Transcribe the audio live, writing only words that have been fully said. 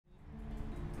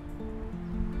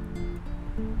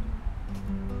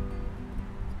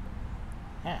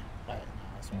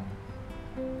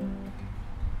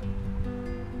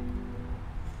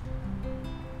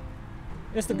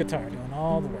It's the guitar doing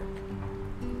all the work.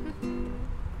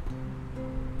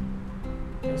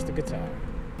 It's the guitar.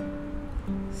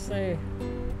 Say,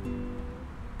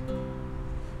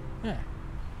 yeah.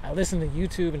 I listen to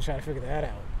YouTube and try to figure that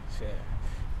out. Shit.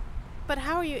 But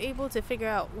how are you able to figure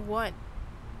out what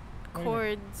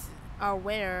chords are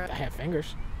where? I have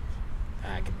fingers.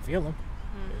 I can feel them.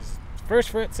 It's first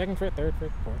fret, second fret, third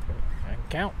fret, fourth fret. I can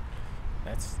count.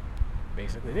 That's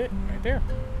basically it right there.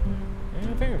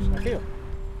 Yeah, fingers. I feel.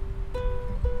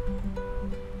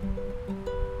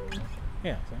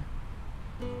 Yeah. See?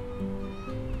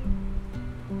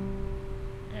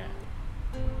 Yeah.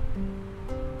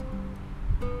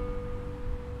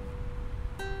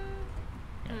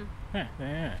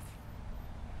 Yeah.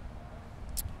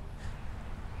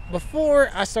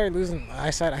 Before I started losing my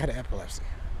eyesight, I had epilepsy.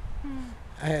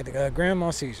 I had grand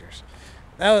mal seizures.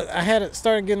 I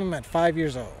started getting them at 5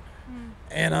 years old,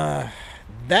 and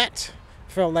that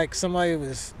felt like somebody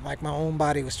was like my own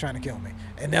body was trying to kill me,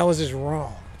 and that was just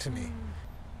wrong to me.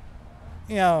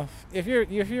 You know, if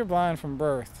you're blind from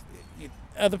birth,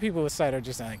 other people with sight are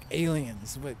just like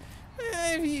aliens. But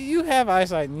if you have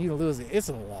eyesight and you lose it, it's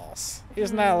a loss.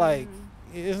 It's not like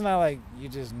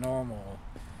you're just normal.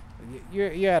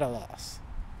 You're at a loss.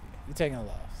 You're taking a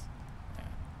loss.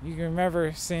 Yeah. You can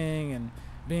remember seeing and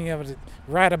being able to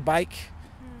ride a bike,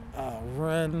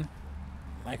 run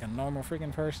like a normal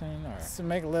freaking person, or to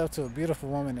make love to a beautiful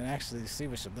woman and actually see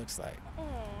what she looks like.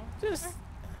 Just,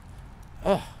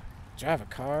 drive a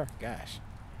car. Gosh.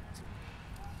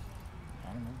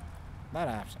 I don't know. A lot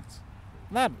of options.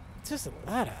 Just a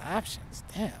lot of options.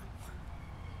 Damn.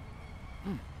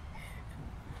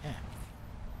 Yeah.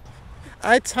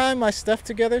 I tie my stuff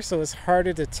together so it's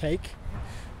harder to take,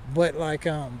 but like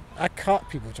I caught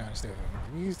people trying to steal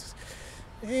from me.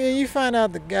 You find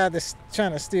out the guy that's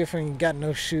trying to steal from you got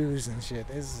no shoes and shit.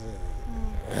 It's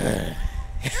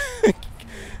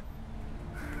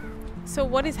So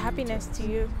what is happiness to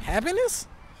you? Happiness?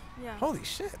 Yeah. Holy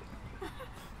shit.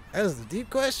 That is a deep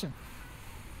question.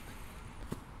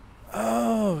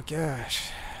 Oh gosh.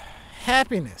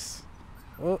 Happiness.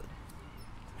 Well,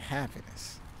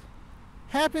 happiness.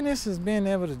 Happiness is being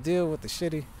able to deal with the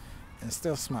shitty and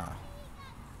still smile,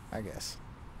 I guess.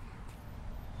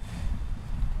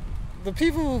 The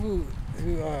people who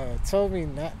told me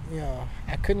not,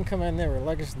 I couldn't come in there with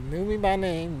luggage, knew me by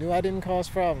name, knew I didn't cause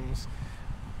problems,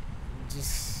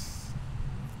 just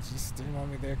didn't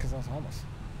want me there because I was homeless.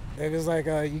 It was like,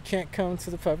 you can't come to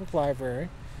the public library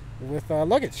with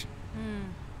luggage.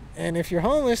 And if you're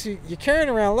homeless, you're carrying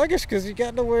around luggage because you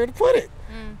got nowhere to put it.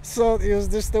 So it was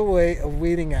just a way of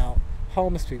weeding out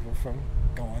homeless people from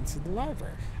going to the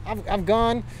library. I've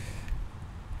gone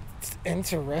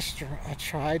into restaurants. I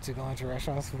tried to go into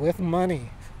restaurants with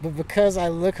money, but because I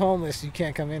look homeless, you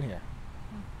can't come in here.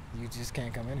 You just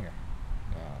can't come in here.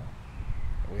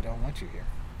 We don't want you here.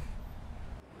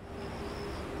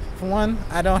 For one,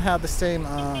 I don't have the same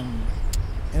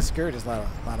insecurities a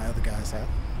lot of other guys have.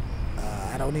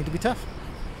 I don't need to be tough.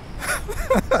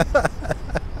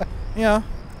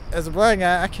 As a blind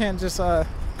guy, I can't just I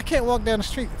can't walk down the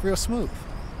street real smooth.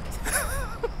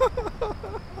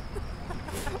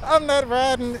 I'm not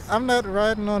riding on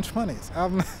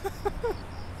 20s.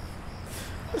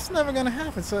 It's never gonna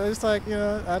happen. So it's like,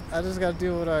 I just gotta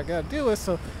deal with what I gotta deal with.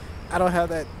 So I don't have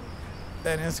that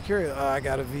insecurity. I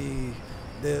gotta be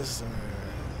this, or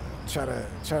try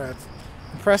to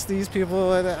impress these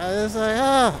people. And it's like,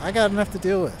 I got enough to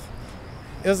deal with.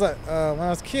 It was like when I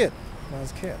was a kid, I'll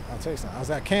tell you something. I was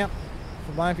at camp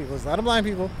for blind people. There's a lot of blind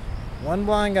people. One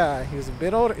blind guy, he was a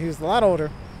bit older. He was a lot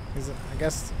older. He's, I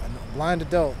guess, a blind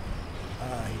adult.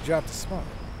 He dropped a spoon.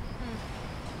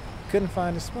 Couldn't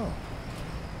find his spoon.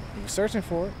 He was searching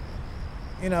for it,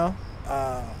 and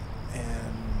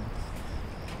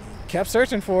kept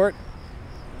searching for it.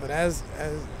 But as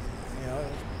it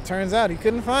turns out, he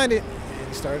couldn't find it, and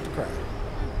he started to cry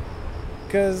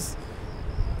because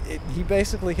he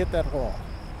basically hit that wall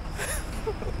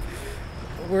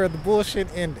where the bullshit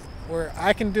ended, where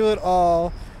I can do it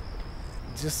all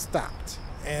just stopped,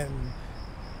 and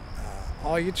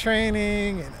all your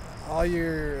training and all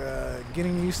your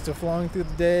getting used to flowing through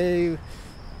the day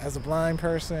as a blind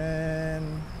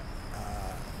person,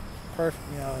 perfect,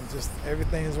 just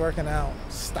everything is working out,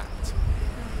 stopped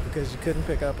because you couldn't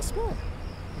pick up a spoon.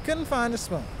 You couldn't find a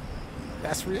spoon.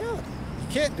 That's reality. You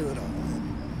can't do it all.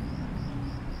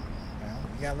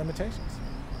 You got limitations.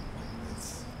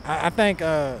 I think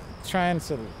trying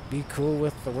to be cool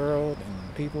with the world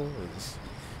and people is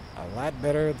a lot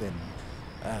better than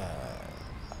a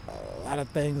lot of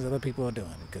things other people are doing,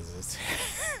 because it's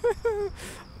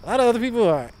a lot of other people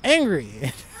are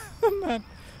angry.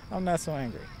 I'm not so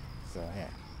angry. So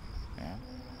yeah.